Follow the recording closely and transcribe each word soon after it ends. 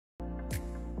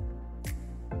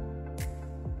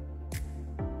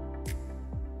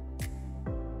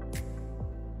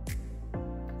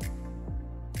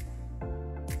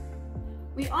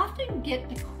We often get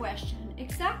the question,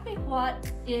 exactly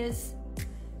what is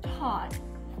taught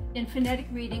in phonetic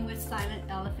reading with silent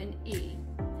elephant E?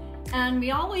 And we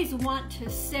always want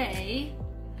to say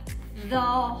the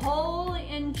whole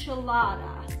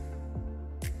enchilada.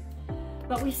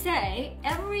 But we say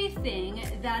everything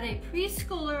that a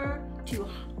preschooler to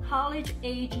college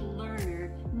age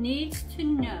learner needs to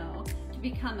know to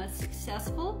become a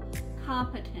successful,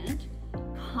 competent,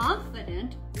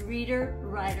 confident reader,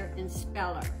 writer, and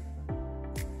speller.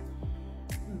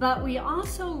 But we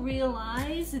also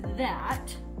realize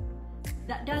that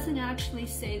that doesn't actually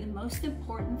say the most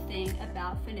important thing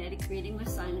about phonetic reading with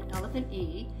silent elephant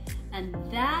E, and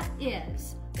that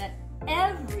is that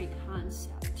every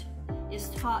concept is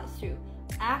taught through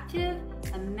active,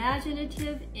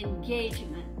 imaginative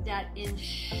engagement that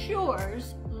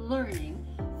ensures learning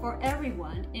for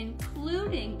everyone,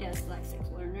 including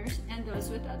dyslexic learners and those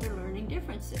with other learning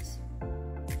differences.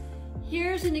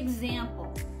 Here's an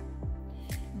example.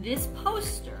 This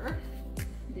poster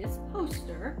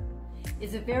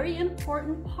is a very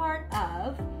important part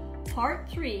of Part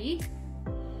 3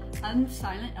 of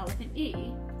Silent Elephant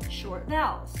E, short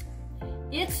vowels.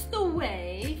 It's the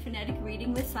way phonetic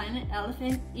reading with silent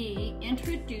elephant E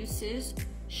introduces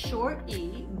short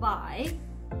E by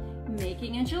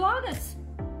making enchiladas,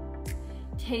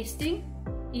 tasting,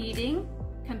 eating,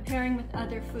 comparing with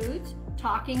other foods,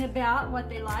 talking about what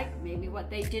they like, maybe what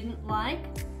they didn't like.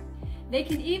 They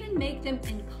can even make them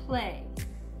in clay.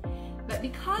 But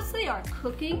because they are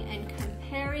cooking and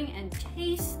comparing and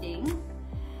tasting,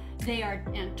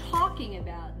 and talking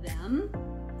about them,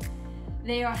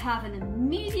 they have an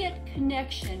immediate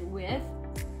connection with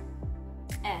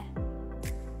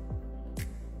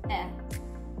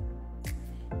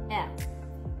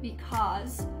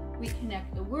because we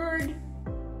connect the word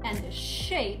and the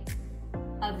shape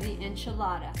of the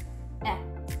enchilada.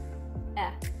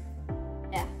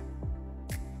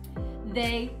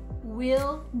 They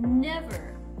will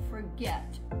never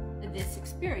forget this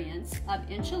experience of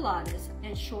enchiladas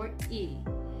and short E,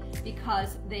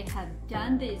 because they have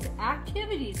done these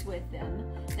activities with them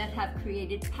that have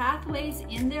created pathways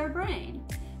in their brain,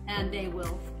 and they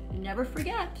will never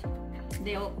forget.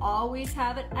 They'll always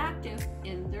have it active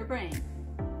in their brain.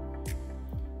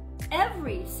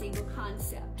 Every single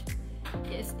concept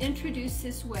is introduced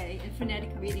this way in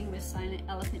phonetic reading with silent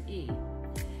elephant E,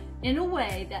 in a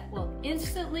way that will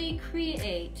instantly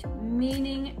create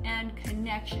meaning and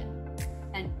connection,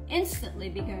 and instantly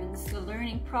begins the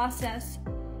learning process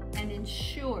and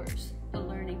ensures the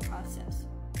learning process.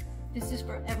 This is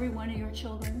for every one of your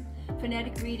children.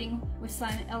 Phonetic reading with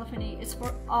silent elephant E is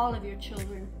for all of your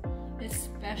children,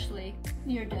 especially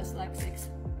your dyslexics.